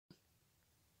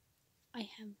I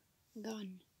have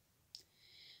gone.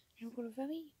 I've got a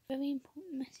very, very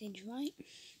important message, right?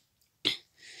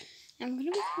 I'm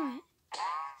gonna be quiet.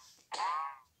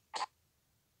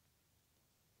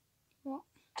 What?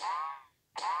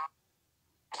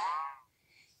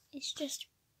 It's just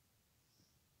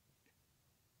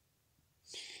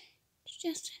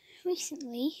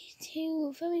recently,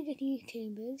 two very good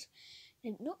YouTubers,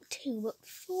 no, not two, but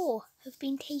four, have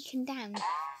been taken down.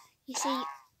 You see,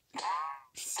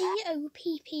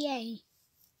 COPPA,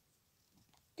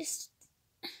 just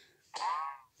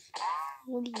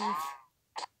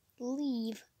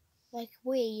leave, like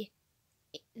we,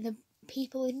 the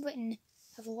people in Britain,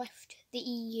 have left the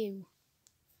EU.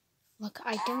 Look,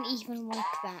 I don't even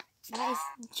like that. That is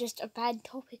just a bad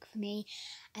topic for me,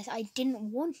 as I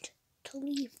didn't want to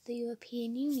leave the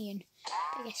European Union.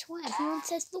 But guess what? Everyone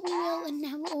says that we will, and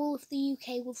now all of the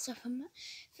UK will suffer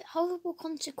horrible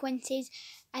consequences,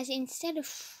 as instead of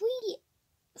free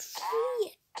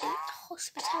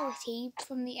hospitality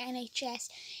from the NHS,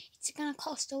 it's going to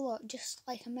cost a lot, just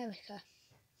like America.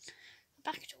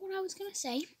 Back to what I was going to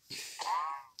say.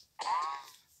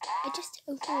 I just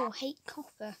overall hate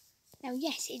Coppa. Now,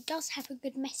 yes, it does have a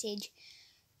good message,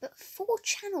 but 4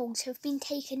 channels have been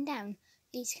taken down.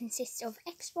 These consist of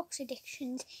Xbox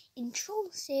Addictions,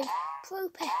 Intrusive, Pro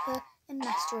Pepper, and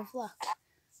Master of Luck.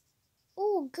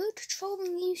 All good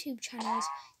trolling YouTube channels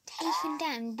taken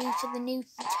down due to the new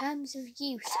terms of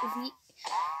use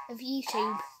of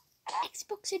YouTube.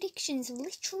 Xbox Addictions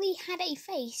literally had a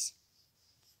face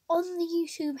on the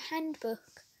YouTube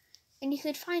handbook, and you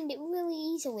could find it really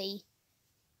easily.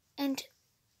 And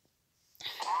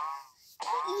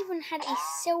he even had a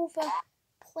silver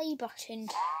play button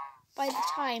by the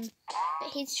time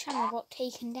that his channel got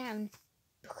taken down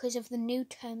because of the new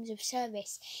terms of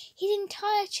service. His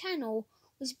entire channel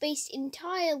was based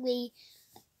entirely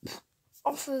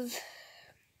off of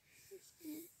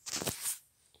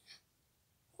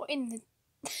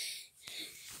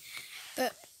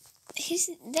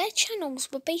their channels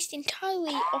were based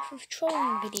entirely off of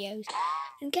trolling videos,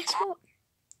 and guess what?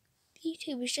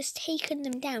 YouTube has just taken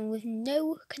them down with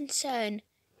no concern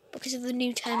because of the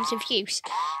new terms of use.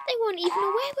 They weren't even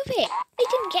aware of it. They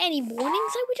didn't get any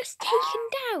warnings. They were just taken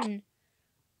down.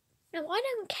 Now, I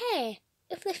don't care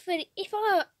if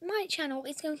my channel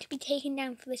is going to be taken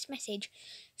down for this message.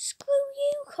 Screw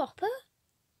you, Coppa.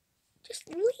 Just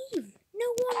leave.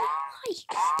 No one likes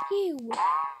you.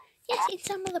 Yes, in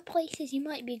some other places you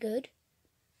might be good,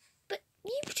 but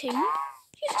YouTube,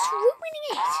 you're just ruining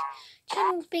it.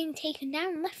 Channels being taken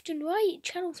down left and right.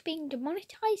 Channels being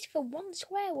demonetized for one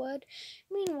swear word.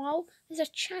 Meanwhile, there's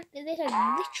a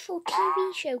literal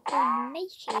TV show called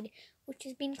Naked, which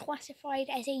has been classified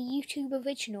as a YouTube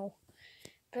original.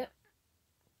 But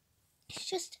it's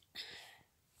just...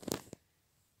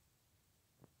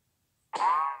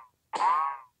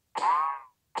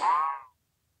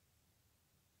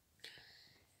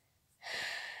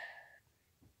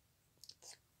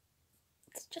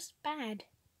 it's just bad.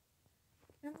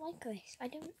 I don't like this. I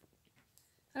don't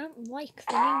like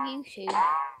the new YouTube.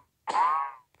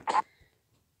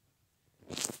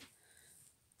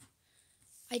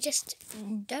 I just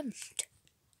don't.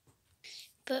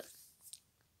 But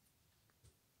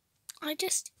I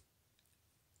just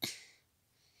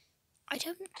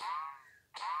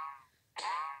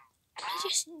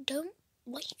don't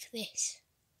like this.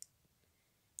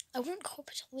 I want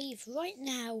Coppa to leave right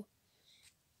now.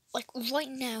 Like, right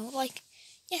now. Like,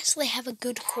 yes, they have a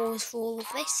good cause for all of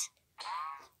this.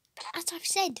 But as I've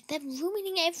said, they're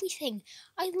ruining everything.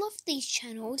 I love these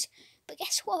channels, but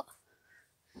guess what?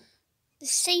 The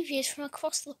saviours from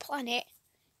across the planet,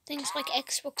 things like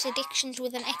Xbox Addictions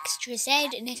with an extra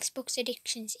Z, and Xbox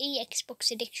Addictions E, Xbox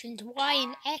Addictions Y,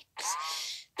 and X,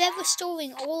 they're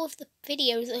restoring all of the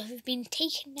videos that have been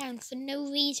taken down for no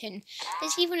reason.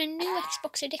 There's even a new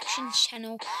Xbox Addictions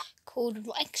channel called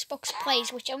Xbox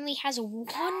Plays, which only has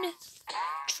one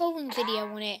trolling video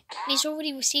on it. And he's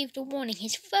already received a warning.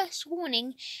 His first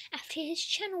warning after his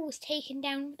channel was taken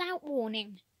down without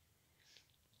warning.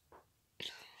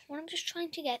 What I'm just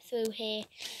trying to get through here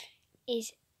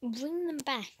is bring them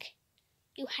back.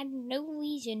 You had no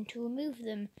reason to remove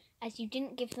them, as you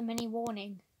didn't give them any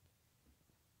warning.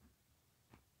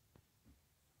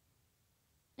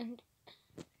 And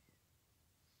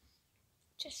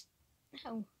just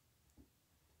no.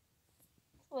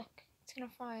 Look, it's gonna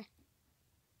fire.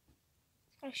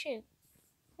 It's gonna shoot.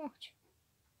 Watch.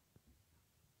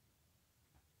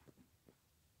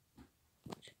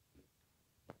 Watch.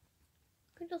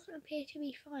 It doesn't appear to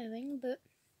be firing, but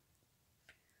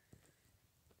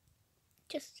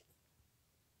just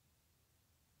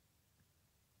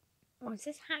Oh, is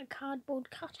this hat a cardboard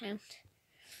cutout?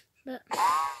 But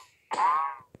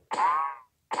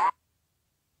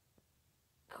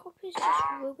Coppa's just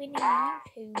ruining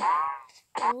YouTube.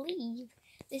 Leave.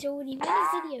 There's already many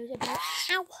videos about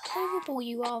how horrible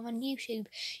you are on YouTube.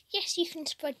 Yes, you can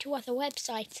spread to other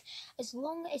websites, as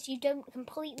long as you don't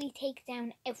completely take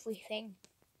down everything.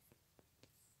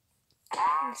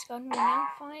 This gun will now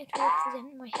fire to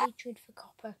represent my hatred for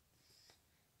Coppa.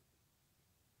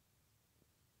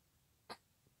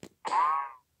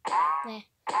 There.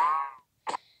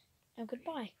 Now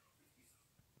goodbye.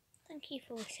 Thank you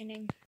for listening.